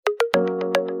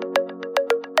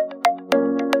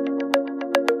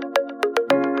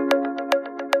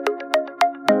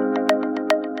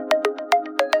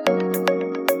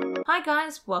Hi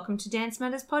guys, welcome to Dance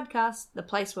Matters Podcast, the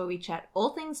place where we chat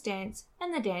all things dance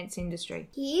and the dance industry.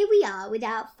 Here we are with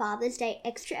our Father's Day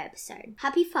extra episode.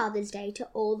 Happy Father's Day to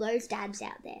all those dads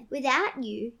out there. Without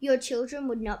you, your children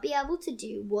would not be able to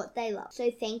do what they love,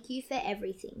 so thank you for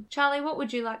everything. Charlie, what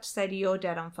would you like to say to your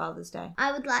dad on Father's Day?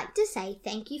 I would like to say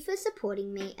thank you for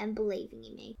supporting me and believing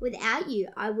in me. Without you,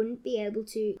 I wouldn't be able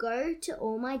to go to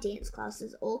all my dance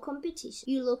classes or competitions.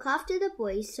 You look after the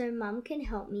boys so Mum can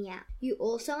help me out. You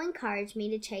also encourage me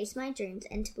to chase my dreams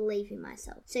and to believe in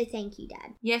myself. So thank you,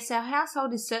 Dad. Yes, our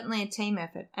household is certainly a team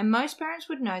effort, and most parents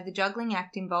would know the juggling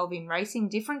act involving racing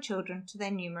different children to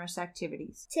their numerous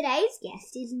activities. Today's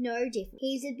guest is no different.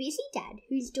 He's a busy dad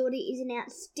whose daughter is an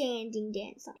outstanding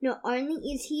dancer. Not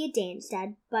only is he a dance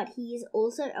dad, but he is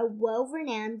also a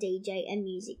well-renowned DJ and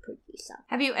music producer.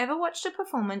 Have you ever watched a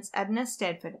performance at an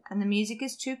Eisteddfod and the music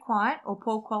is too quiet or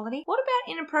poor quality? What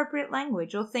about inappropriate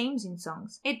language or themes in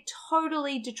songs? It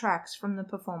totally detracts from the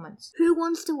performance. Who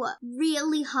wants to work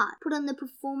really hard, put on the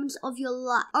performance of your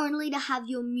life, only to have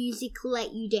your music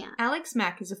let you down? Alex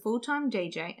Mack is a full-time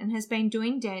DJ and has been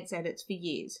doing dance edits for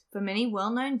years for many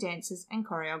well-known dancers and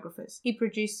choreographers. He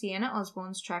produced Sienna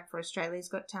Osborne's track for Australia's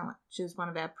Got Talent. She was one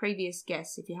of our previous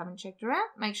guests. If you haven't checked her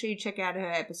out, make sure you check out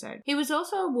her episode. He was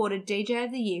also awarded DJ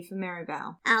of the Year for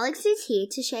Merivale. Alex is here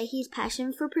to share his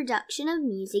passion for production of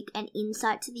music and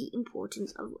insight to the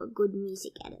importance of a good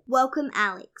music edit. Welcome,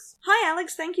 Alex. Hi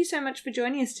Alex, thank you so much for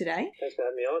joining us today. Thanks for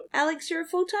having me on. Alex, you're a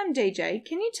full-time DJ.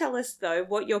 Can you tell us, though,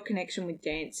 what your connection with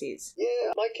dance is?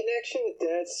 Yeah, my connection with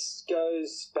dance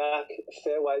goes back a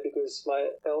fair way because my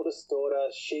eldest daughter,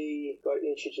 she got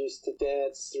introduced to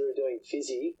dance through doing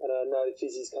Fizzy, and I know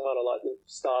Fizzy's kind of like the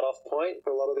start-off point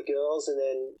for a lot of the girls, and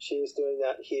then she was doing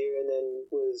that here and then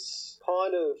was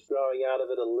kind of growing out of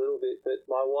it a little bit, but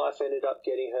my wife ended up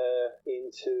getting her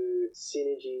into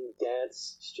Synergy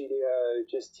Dance Studio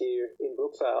just here in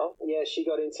Brookvale. Yeah, she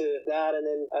got into that, and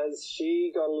then as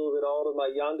she got a little bit older, my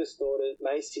youngest daughter,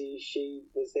 Macy, she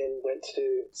went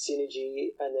to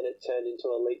Synergy, and then it turned into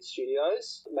Elite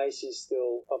Studios. Macy's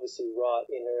still obviously right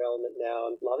in her element now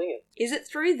and loving it. Is it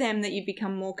through them that you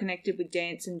become more connected with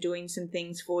dance and doing some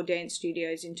things for dance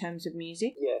studios in terms of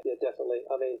music? Yeah, definitely.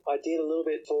 I mean, I did a little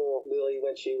bit for Lily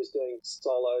when she was doing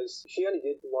solos. She only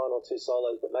did 1 or 2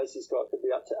 solos, but Macy's could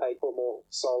be up to 8 or more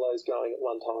solos going at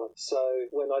one time. So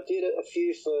when I did a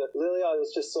few for Lily, I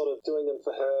was just sort of doing them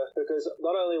for her because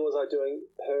not only was I doing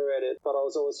her edit, but I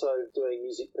was also doing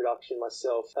music production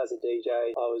myself as a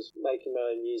DJ. I was making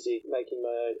my own music, making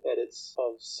my own edits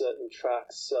of certain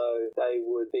tracks so they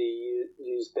would be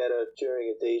used better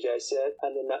during a DJ set.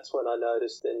 And then that's when I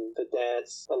noticed then for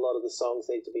dance, a lot of the songs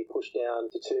need to be pushed down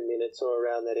to 2 minutes or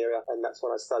around that area. And that's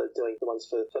when I started doing the ones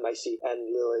for Macy and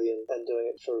Lily and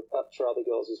doing it for other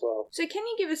girls as well. So can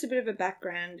you give us a bit of a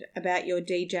background about your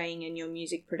DJing and your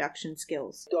music production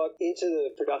skills? Got into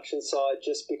the production side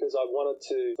just because I wanted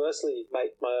to firstly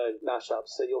make my own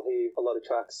mashups. So you'll hear a lot of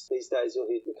tracks. These days you'll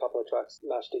hear a couple of tracks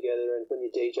mashed together, and when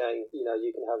you're DJing,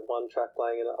 you can have one track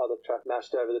playing and another track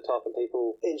mashed over the top, and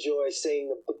people enjoy seeing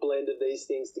the blend of these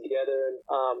things together,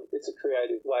 and it's a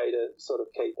creative way to sort of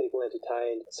keep people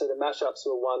entertained. So the mashups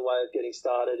were one way of getting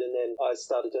started, and then I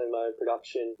started doing my own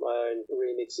production, my own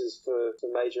remixes for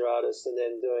major artists, and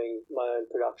then doing my own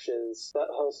productions. That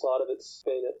whole side of it's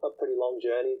been a pretty long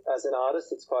journey. As an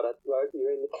artist, it's quite a road.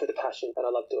 You're in for the passion, and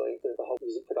I love doing the whole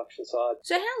music production side.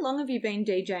 So how long have you been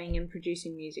DJing and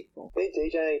producing music for? Been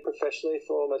DJing professionally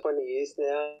for almost 20 years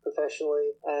now,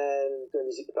 professionally, and doing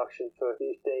music production for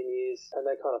 15 years, and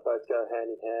they kind of both go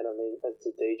hand in hand. I mean, as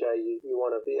a DJ, you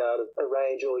want to be able to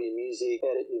arrange all your music,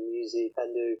 edit your music,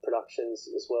 and do productions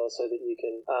as well so that you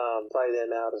can play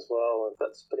them out as well, and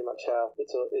that's pretty much how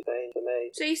it's been for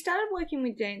me. So you started working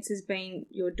with dancers being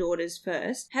your daughters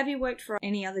first. Have you worked for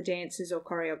any other dancers or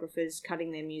choreographers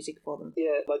cutting their music for them?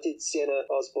 Yeah, I did Sienna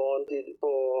Osborne, did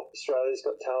for Australia's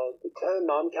Got Talent. Her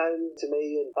mum came to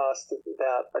me and asked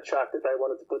about a track that they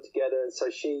wanted to put together, and so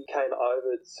she came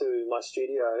over to my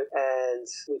studio and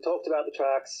we talked about the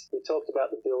tracks, we talked about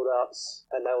the build-ups,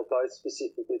 and they were both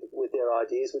specific with their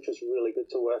ideas, which was really good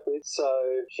to work with. So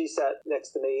she sat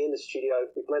next to me in the studio,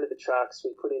 we blended the tracks,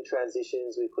 we put in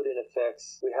transitions, we put in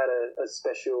effects, we had a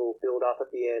special build-up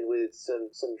at the end with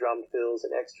some drum fills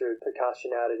and extra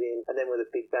percussion added in, and then with a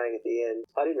big bang at the end.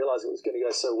 I didn't realise it was going to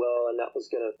go so well, and that was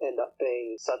going to end up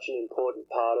being such an important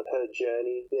part of her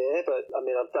journey there. But I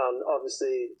mean, I've done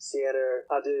obviously Sienna,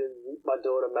 I do my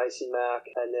daughter Macy Mack,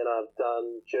 and then I've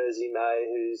done Jersey May,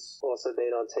 who's also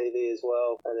been on TV as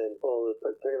well, and then all the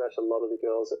pretty much a lot of the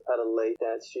girls at Elite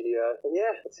Dance Studio. And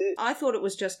yeah, that's it. I thought it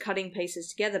was just cutting pieces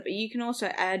together, but you can also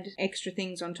add extra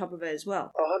things on top of it as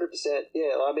well. 100%,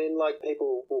 yeah. I mean, like,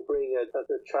 people will bring a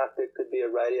track that could be a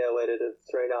radio edit of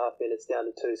 3.5 minutes down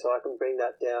to 2, so I can bring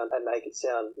that down and make it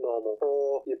sound normal.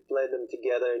 Or you blend them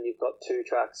together and you've got 2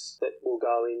 tracks that will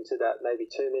go into that maybe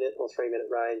 2-minute or 3-minute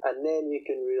range, and then you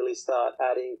can really start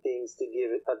adding things to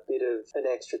give it a bit of an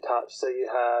extra touch. So you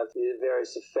have the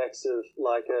various effects of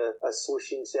like a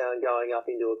swooshing sound going up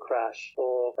into a crash,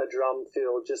 or a drum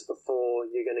fill just before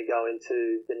you're going to go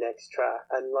into the next track.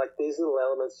 And like, these little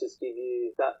elements just give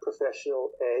you that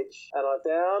professional edge. And I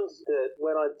found that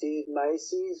when I did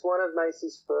Macy's, one of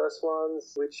Macy's first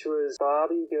ones, which was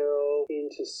Barbie Girl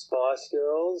into Spice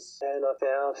Girls, and I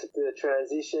found the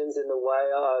transitions and the way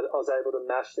I was able to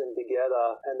mash them together,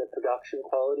 and the production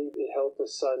quality, it helped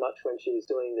us so much when she was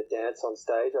doing the dance on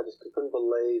stage. I just couldn't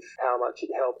believe how much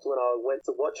it helped when I went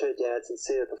to watch her dance and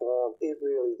see her perform. It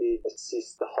really did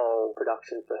assist the whole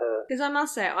production for her. Because I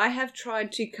must say, I have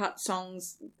tried to cut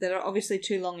songs that are obviously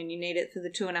too long and you need it for the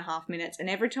 2.5 minutes, and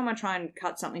every time I try and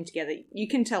cut something together, you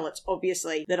can tell it's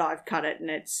obviously that I've cut it and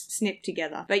it's snipped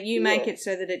together. But you make it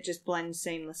so that it just blends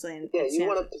seamlessly. And yeah, you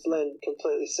want it to blend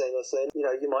completely seamlessly. You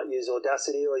know, you might use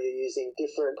Audacity, or you're using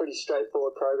different, pretty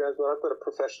straightforward programs. But I've got a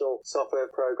professional software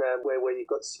program where you've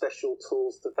got special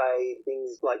tools to fade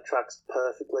things like tracks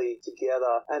perfectly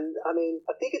together. And I mean,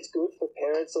 I think it's good for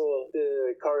parents or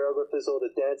the choreographers or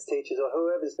the dance teachers or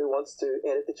whoever who wants to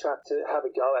edit the track to have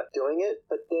a go at doing it.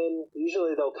 But then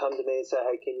usually they'll come to me and say,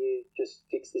 hey, can you just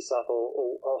fix this up,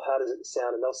 or how does it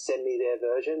sound? And they'll send me their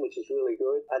version, which is really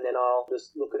good. And then I'll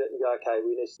just look at it and go, okay,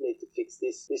 we just need to fix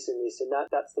this, this and this. And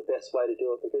that's the best way to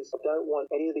do it, because I don't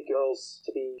want any of the girls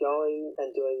to be going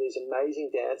and doing these amazing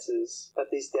dances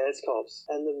at these dance comps,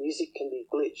 and the music can be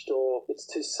glitched, or it's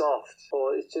too soft,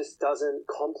 or it just doesn't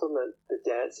complement the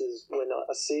dancers when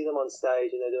I see them on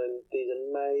stage and they're doing these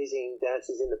amazing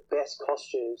dances in the best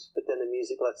costumes, but then the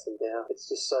music lets them down. It's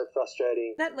just so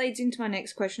frustrating. That leads into my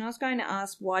next question. I was going to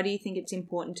ask, why do you think it's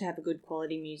important to have a good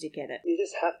quality music edit? You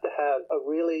just have to have a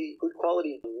really good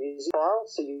quality music file,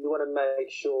 so you want to make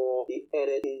sure the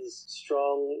edit is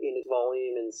strong in its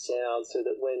volume and sound, so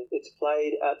that when it's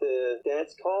played at the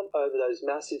dance comp over those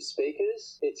massive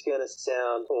speakers, it's going to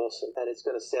sound awesome and it's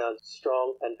going to sound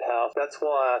strong and powerful. That's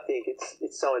why I think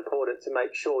it's so important to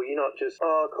make sure you're not just,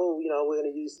 oh, cool, you know, we're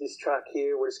going to use this track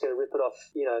here, we're just going to rip it off,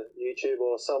 you know, YouTube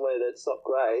or somewhere that's not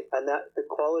great, and that the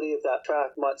quality of that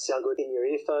track might sound good in your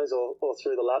earphones or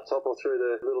through the laptop or through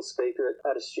the little speaker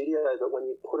at a studio, but when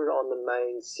you put it on the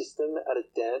main system at a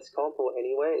dance comp or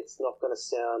anywhere, it's not going to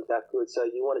sound that good. So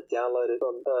you want to download it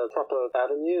from a proper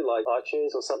avenue like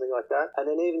iTunes or something like that. And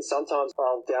then even sometimes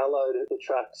I'll download the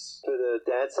tracks to the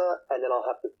dancer, and then I'll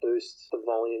have to boost the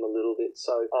volume a little bit.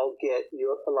 So I'll get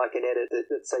like an edit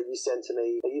that say you send to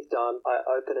me that you've done. I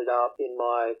open it up in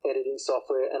my editing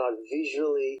software and I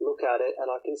visually look at it, and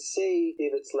I can see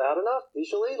if it's loud enough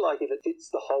visually, like if it fits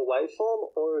the whole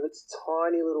waveform, or if it's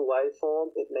tiny little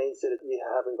waveform, it means that you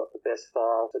haven't got the best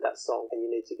file for that song and you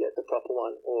need to get the proper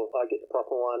one, or I get the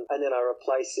proper one and then I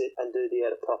replace it and do the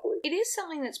edit properly. It is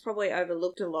something that's probably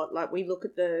overlooked a lot. Like, we look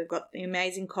at got the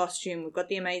amazing costume, we've got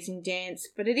the amazing dance,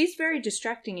 but it is very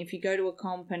distracting if you go to a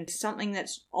comp and something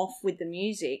that's off with the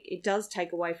music, it does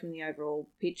take away from the overall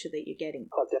picture that you're getting.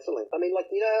 Oh, definitely. I mean, like,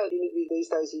 you know how these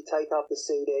days you take up the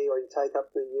CD or you take up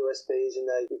the USBs and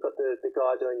you've got the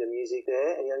guy doing the music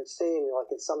there, and you don't see him, like,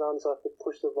 and sometimes I have to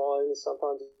push the volume,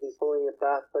 sometimes he's pulling it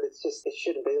back, but it's just, it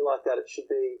shouldn't be like that. It should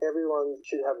be, everyone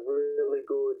should have really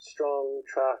good, strong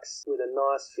tracks with a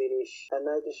nice finish, and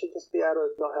they should just be able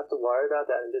to not have to worry about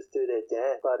that and just do their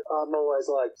dance. But I'm always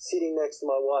like sitting next to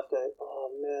my wife going, oh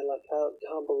man, like, I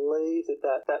can't believe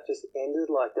that just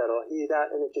ended like that, or hear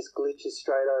that and it just glitches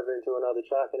straight over into another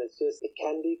track, and it's just, it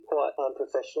can be quite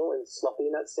unprofessional and sloppy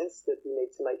in that sense, that you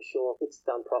need to make sure it's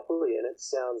done properly and it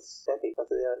sounds epic. That's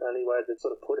the only way to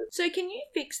sort of put it. So can you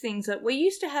fix things? Like, we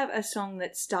used to have a song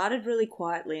that started really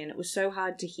quietly and it was so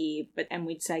hard to hear, and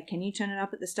we'd say, can you turn it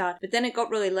up at the start? But then it got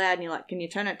really loud and you're like, can you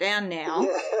turn it down now?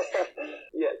 Yeah.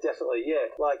 Yeah, definitely, yeah.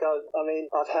 Like, I mean,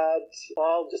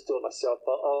 I'll just do it myself.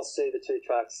 I'll see the 2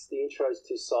 tracks, the intro's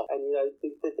too soft, and, you know,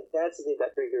 the dancers need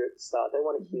that trigger at the start. They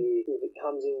want to hear, if it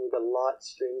comes in with a light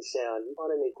string sound, you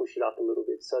might need to push it up a little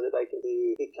bit so that they can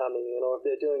hear it coming in, or if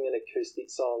they're doing an acoustic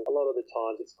song, a lot of the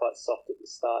times it's quite soft at the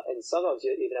start, and sometimes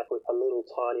you even have to put a little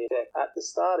tiny effect at the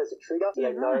start as a trigger, so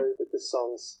they know that the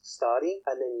song's starting,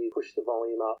 and then you push the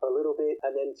volume up a little bit,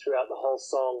 and then throughout the whole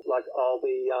song, like, I'll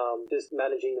be just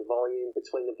managing the volume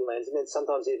between the lands. And then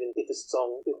sometimes even if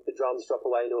the drums drop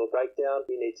away into a breakdown,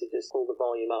 you need to just pull the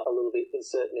volume up a little bit in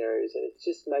certain areas. And it's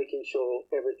just making sure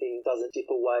everything doesn't dip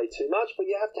away too much.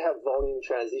 But you have to have volume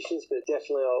transitions, but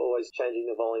definitely are always changing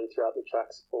the volume throughout the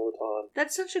tracks all the time.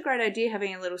 That's such a great idea,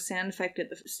 having a little sound effect at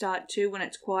the start too when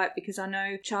it's quiet, because I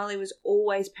know Charlie was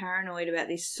always paranoid about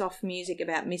this soft music,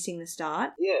 about missing the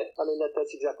start. Yeah, I mean,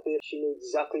 that's exactly it. She knew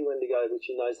exactly when to go, but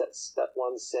she knows that's that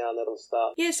one sound that'll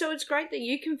start. Yeah, so it's great that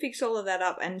you can fix all of that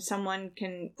up and someone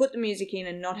can put the music in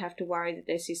and not have to worry that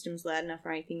their system's loud enough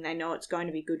or anything. They know it's going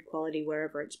to be good quality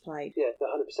wherever it's played. Yeah,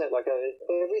 100%. Like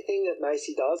everything that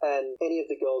Macy does, and any of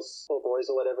the girls or boys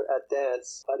or whatever at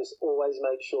dance, I just always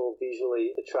make sure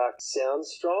visually the track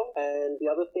sounds strong. And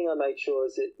the other thing I make sure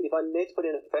is that if I need to put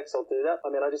in effects, I'll do that. I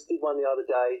mean, I just did one the other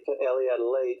day for Ellie at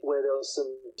Elite where there was some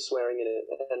swearing in it,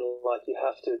 and like you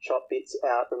have to chop bits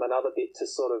out from another bit to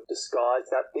sort of disguise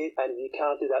that bit, and you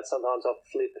can't do that. Sometimes I'll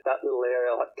flip that little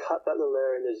area, like cut that little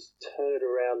area and just turn it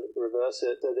around, reverse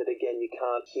it, so that again you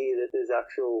can't hear that there's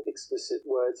actual explicit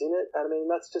words in it. And I mean,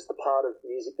 that's just a part of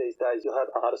music these days. You'll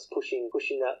have artists pushing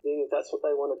that thing if that's what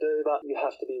they want to do, but you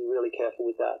have to be really careful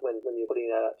with that when you're putting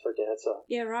that out for a dancer.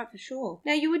 Yeah, right, for sure.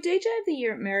 Now, you were DJ of the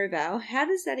Year at Merivale. How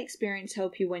does that experience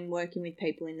help you when working with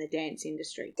people in the dance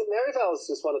industry? So Merivale is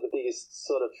just one of the biggest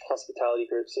sort of hospitality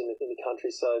groups in the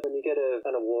country. So when you get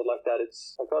an award like that,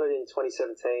 I got it in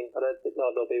 2017. I don't know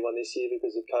if there'll be one this year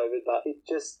because of COVID, but it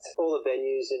just, all the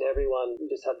venues and everyone, you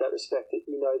just have that respect that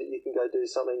you know that you can go do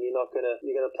something. You're going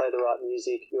to play the right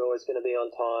music. You're always going to be on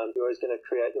time. You're always going to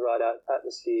create the right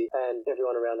atmosphere, and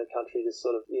everyone around the country just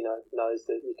sort of, knows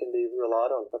that you can be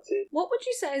relied on. That's it. What would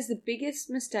you say is the biggest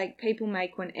mistake people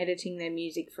make when editing their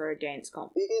music for a dance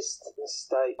comp? Biggest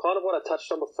mistake, kind of what I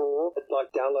touched on before,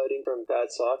 like downloading from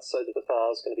bad sites so that the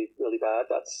file's going to be really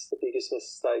bad. That's the biggest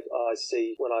mistake I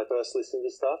see when I first listen to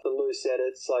stuff. The loose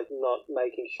edits, like not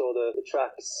making sure the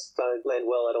tracks don't blend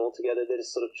well at all together. They're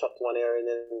just sort of chopped one area and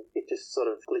then it just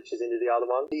sort of glitches into the other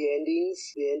one. The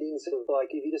endings of like,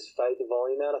 if you just fade the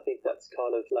volume out, I think that's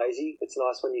kind of lazy. It's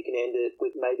nice when you can end it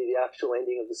with maybe the actual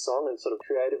ending of the song and sort of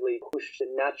creatively push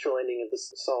the natural ending of the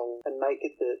song and make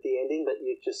it the ending, but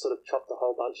you've just sort of chopped a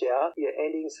whole bunch out. Yeah,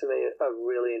 endings for me are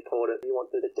really important. You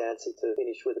want the dancer to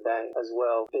finish with a bang as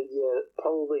well. But yeah,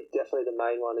 probably definitely the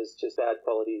main one is just bad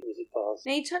quality music files.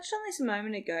 Now, you touched on this a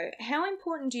moment ago. How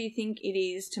important do you think it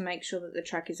is to make sure that the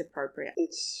track is appropriate?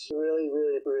 It's really,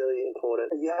 really, really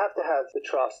important. You have to have the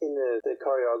trust in the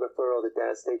choreographer or the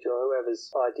dance teacher or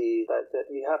whoever's idea that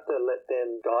you have to let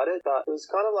them guide it. But it was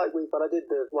kind of like when I did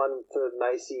the one for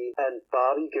Macy and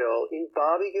Barbie Girl. In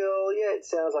Barbie Girl, yeah, it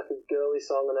sounds like a girly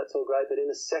song and that's all great, but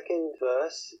in the second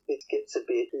verse, it gets a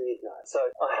bit midnight. So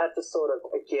I had to sort of,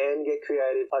 again, get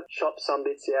creative. I chopped some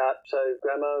bits out so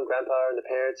grandma and grandpa and the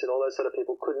parents and all those sort of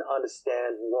people couldn't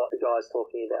understand what the guy's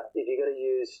talking about. If you're going to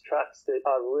use tracks that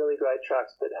are really great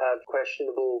tracks but have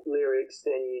questionable lyrics,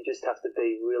 then you just have to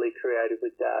be really creative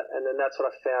with that. And then that's what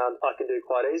I found I can do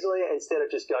quite easily. Instead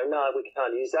of just going, no, we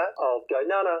can't use that, I'll go,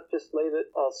 no, just leave it.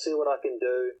 I'll see what I can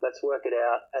do. Let's work it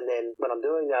out. And then when I'm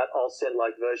doing that, I'll send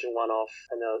like version 1 off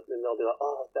and they'll be like,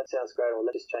 oh, that sounds great, or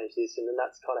let's just change this. And then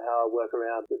that's kind of how I work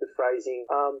around with the phrasing.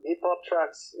 Hip-hop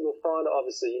tracks, you'll find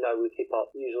obviously, with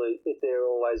hip-hop, usually they're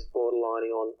always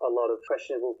borderlining on a lot of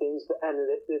questionable things. And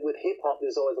with hip-hop,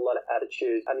 there's always a lot of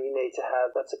attitude. And you need to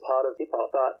have, that's a part of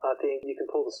hip-hop. But I think you can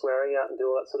pull the swearing out and do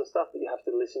all that sort of stuff, but you have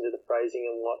to listen to the phrasing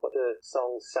and what the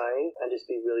song's saying and just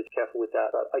be really careful with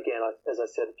that. But again, as I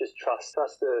said, just trust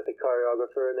the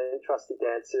choreographer and then trust the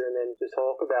dancer and then just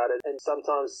talk about it. And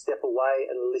sometimes step away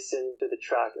and listen to the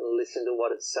track and listen to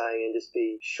what it's saying and just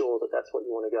be sure that that's what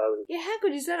you want to go with. Yeah, how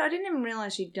good is that? I didn't even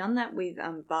realise you'd done that with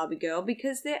Barbie Girl,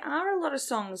 because there are a lot of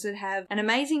songs that have an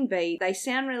amazing beat, they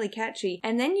sound really catchy,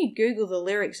 and then you Google the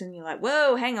lyrics and you're like,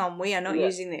 whoa, hang on, we are not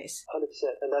using this. 100%,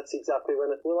 and that's exactly when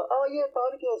we're like, oh yeah,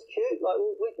 Barbie Girl's cute, like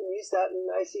we can use that, and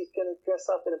Macy's going to dress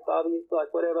up in a Barbie,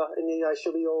 like whatever, and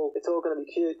she'll be it's all going to be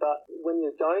cute. But when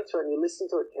you're going through it and you listen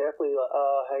to it carefully, you're like,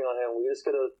 oh, hang on, we're just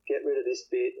going to get rid of this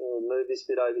bit and we'll move this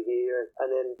bit over here, and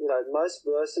then most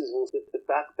verses the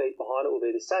backbeat behind it will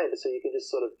be the same, so you can just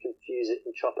sort of confuse it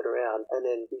and chop it around, and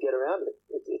then you get around it.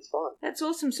 It's fine. That's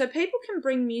awesome. So people can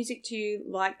bring music to you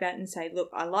like that and say, look,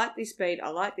 I like this beat, I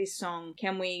like this song,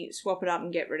 can we swap it up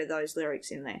and get rid of those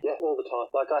lyrics in there? Yeah, all the time.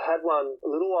 Like, I had one a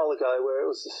little while ago where it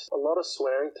was just a lot of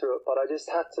swearing through it, but I just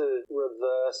had to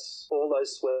reverse all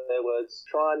those swear words,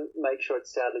 try and make sure it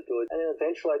sounded good. And then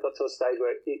eventually I got to a stage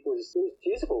where it was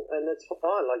usable, and it's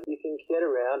fine. Like, you can get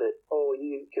around it, or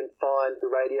you can find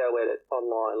the radio edit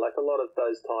online. Like, a lot of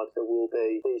those times there will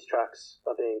be, these tracks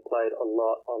are being played a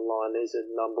lot online. These are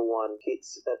number one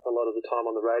hits at a lot of the time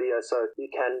on the radio, so you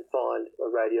can find a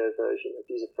radio version of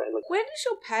user-friendly. Where does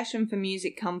your passion for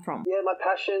music come from? Yeah, my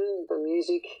passion for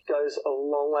music goes a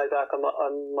long way back.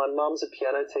 My mum's a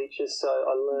piano teacher, so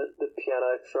I learnt the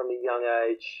piano from a young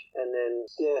age, and then,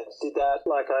 did that.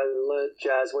 Like, I learnt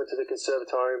jazz, went to the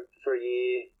conservatorium for a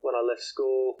year when I left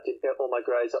school, did all my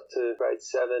grades up to grade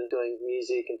 7 doing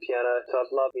music and piano. So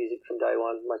I've loved music from day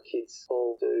one. My kids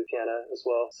all do piano as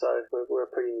well, so we're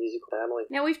a pretty musical family.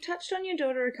 Now, we've touched on your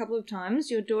daughter a couple of times.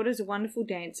 Your daughter's a wonderful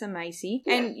dancer, Macy,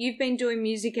 Yeah. and you've been doing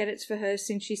music edits for her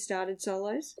since she started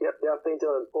solos? Yep, I've been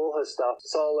doing all her stuff.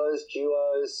 Solos,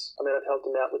 duos. I mean, I've helped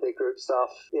them out with their group stuff.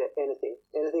 Yeah, anything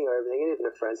or everything, and even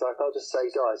her friends. Like, I'll just say,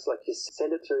 guys, like, just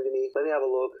send it through to me. Let me have a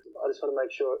look. I just want to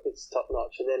make sure it's top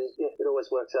notch. And then, yeah, it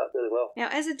always works out really well. Now,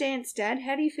 as a dance dad,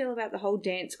 how do you feel about the whole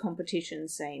dance competition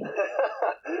scene?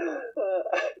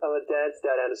 I'm a dance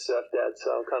dad and a surf dad,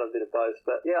 so I'm kind of a bit of both.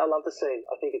 But yeah, I love the scene.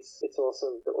 I think it's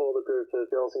awesome. All the group of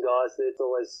girls and guys, it's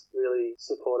always really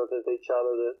supportive of each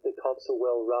other. The comps are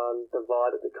well run. The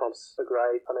vibe at the comps are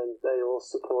great. I mean, they all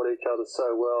support each other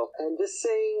so well. And just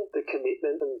seeing the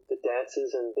commitment from the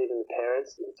dancers and even the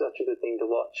parents, it's such a good thing to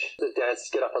watch. The dancers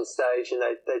get up on stage and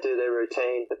they do their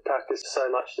routine. They practice so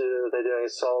much to do if they're doing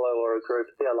a solo or a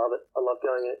group. Yeah, I love it. I love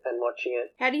going and watching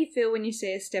it. How do you feel when you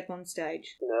see her step on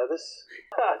stage? Nervous.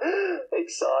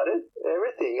 Excited.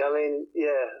 Everything. I mean,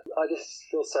 yeah, I just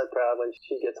feel so proud when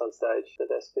she gets on stage. The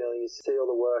best feeling is to see all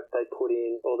the work they put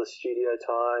in, all the studio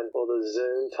time, all the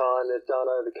Zoom time they've done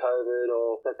over COVID,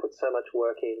 or they put so much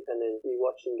work in, and then you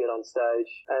watch them get on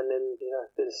stage, and then, you know,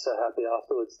 they're just so happy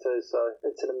afterwards too. So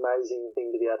it's an amazing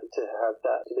thing to be able to have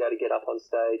that, to be able to get up on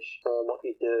stage, perform what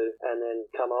you do, and then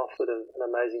come off with an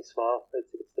amazing smile.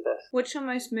 It's the best. What's your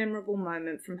most memorable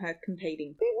moment from her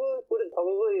competing? It would have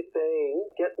probably been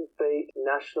Get the Beat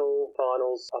National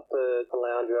Finals up at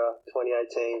Caloundra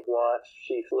 2018. Wife,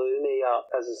 she flew me up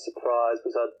as a surprise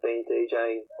because I'd been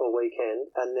DJing all weekend,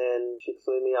 and then she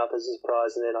flew me up as a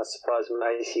surprise, and then I surprised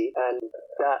Macy, and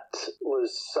that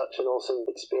was such an awesome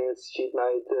experience. She'd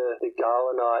made the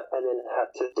gala night and then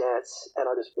had to dance, and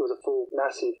it was a full,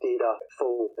 massive theatre,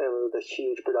 full, and with a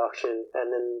huge production, and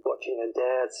then watching her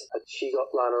dance, she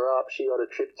got runner-up, she got a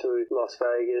trip to Las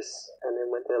Vegas, and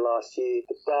then went there last year.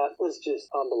 But that was just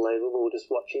unbelievable, just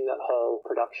watching that whole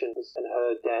production and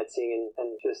her dancing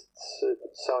and just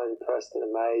so impressed and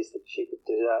amazed that she could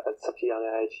do that at such a young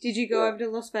age. Did you go over to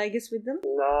Las Vegas with them?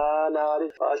 No, I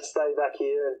didn't. I stayed back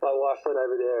here, and my wife went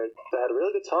over there, and they had a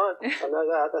really good time. I know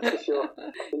that's for sure.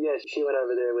 But yeah, she went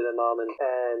over there with her mum,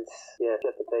 and yeah,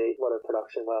 Get the Beat, what a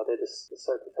production. Wow, they're just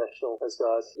so professional, those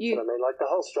guys. You know what I mean? Like, the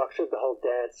whole structure of the whole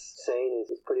dance scene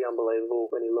is pretty unbelievable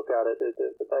when you look at it.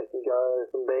 That they can go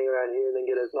from being around here and then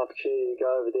get an opportunity to go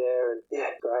over there, and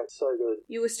yeah, great, so good.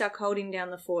 You were stuck holding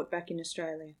down the fort back in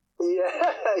Australia.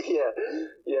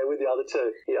 Yeah, with the other two.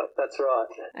 Yeah, that's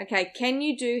right. Okay, can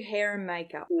you do hair and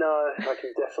makeup? No, I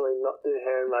can definitely not do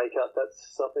hair and makeup. That's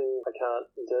something I can't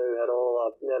do at all.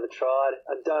 I've never tried.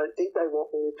 I don't think they want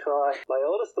me to try. My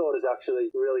oldest daughter's actually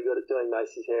really good at doing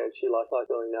Macy's hair, and she likes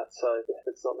doing that, so yeah,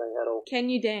 it's not me at all. Can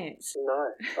you dance?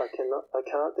 No, I cannot. I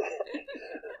can't dance.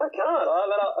 I can't.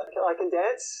 I can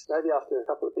dance maybe after a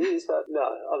couple of years, but no,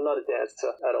 I'm not a dancer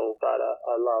at all. But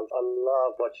I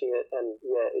love watching it, and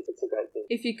yeah, it's a great thing.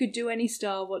 If you could do any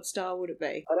style, what style would it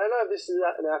be? I don't know if this is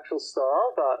an actual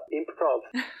style, but improv,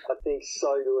 I think,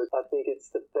 so good. I think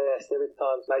it's the best. Every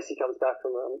time Macy comes back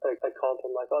from a comp,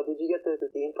 I'm like, oh, did you get the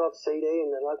improv CD?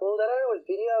 And they're like, well, they don't always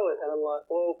video it. And I'm like,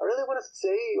 well, I really want to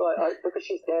see, because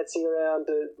she's dancing around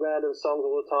to random songs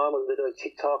all the time, or they're doing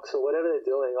TikToks or whatever they're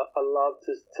doing. I love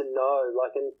to know,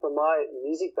 like, and from my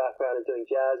music background and doing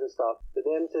jazz and stuff, for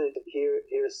them to hear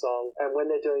a song, and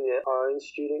when they're doing their own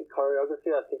student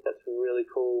choreography, I think that's really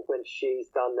cool. When she's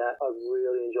done that, I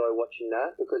really enjoy watching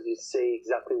that, because you see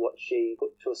exactly what she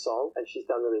put to a song, and she's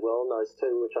done really well in those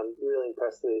two, which I'm really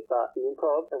impressed with. But the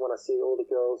improv, and when I see all the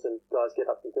girls and guys get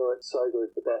up and do it, so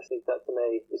good, the best. I think that for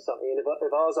me is something. And if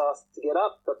I was asked to get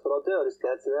up, that's what I'll do. I'll just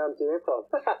dance around and do improv.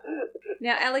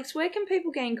 Now, Alex, where can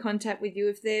people get in contact with you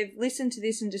if they've listened to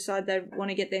this and decide they want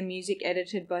to get their music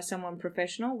edited by someone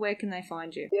professional? Where can they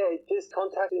find you? Yeah, just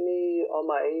contact me on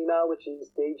my email, which is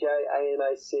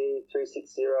djamac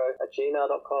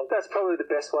alexmc360@gmail.com. That's probably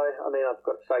the best way. I mean, I've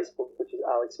got Facebook, which is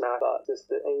Alex Mack, but just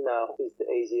the email is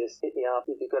the easiest. Hit me up.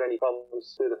 If you've got any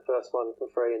problems, do the first one for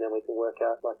free, and then we can work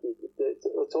out.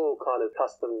 It's all kind of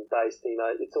custom based,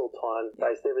 it's all time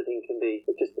based. Everything can be,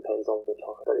 it just depends on the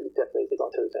time, but it definitely is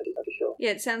not too expensive for sure.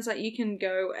 Yeah, it sounds like you can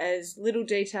go as little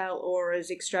detail or as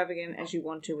extravagant as you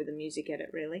want to with a music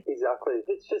edit, really. Exactly.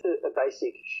 It's just a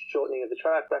basic shortening of the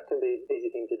track. That can be an easy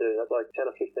thing to do. That's like 10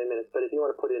 or 15 minutes. But if you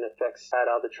want to put in effects, add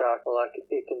other track,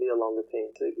 it can be a longer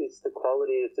thing. So it's the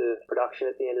quality of the production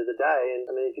at the end of the day. And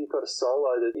I mean, if you've got a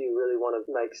solo that you really want to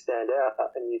make stand out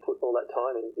and you put all that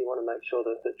time in, you want to make sure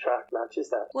that the track matches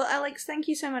that. Well, Alex, thank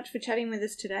you so much for chatting with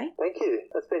us today. Thank you.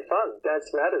 That's been fun.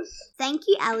 Dance Matters. Thank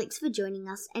you, Alex, for joining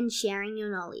us and sharing your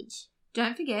knowledge.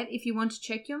 Don't forget, if you want to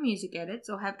check your music edits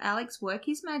or have Alex work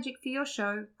his magic for your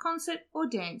show, concert or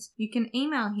dance, you can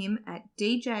email him at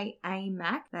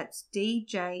DJAMAC, that's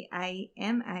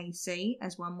DJAMAC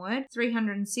as one word,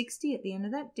 360 at the end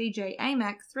of that,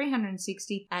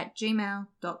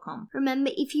 DJAMAC360@gmail.com.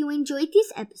 Remember, if you enjoyed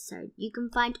this episode, you can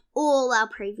find all our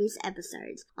previous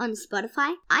episodes on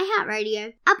Spotify,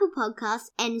 iHeartRadio, Apple Podcasts,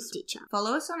 and Stitcher.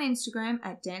 Follow us on Instagram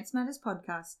at Dance Matters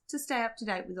Podcast to stay up to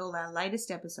date with all our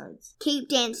latest episodes. Keep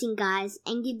dancing, guys,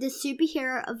 and give the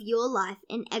superhero of your life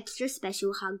an extra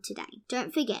special hug today.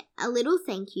 Don't forget, a little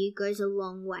thank you goes a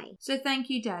long way. So thank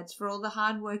you, dads, for all the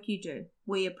hard work you do.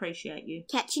 We appreciate you.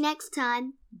 Catch you next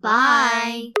time.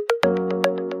 Bye. Bye.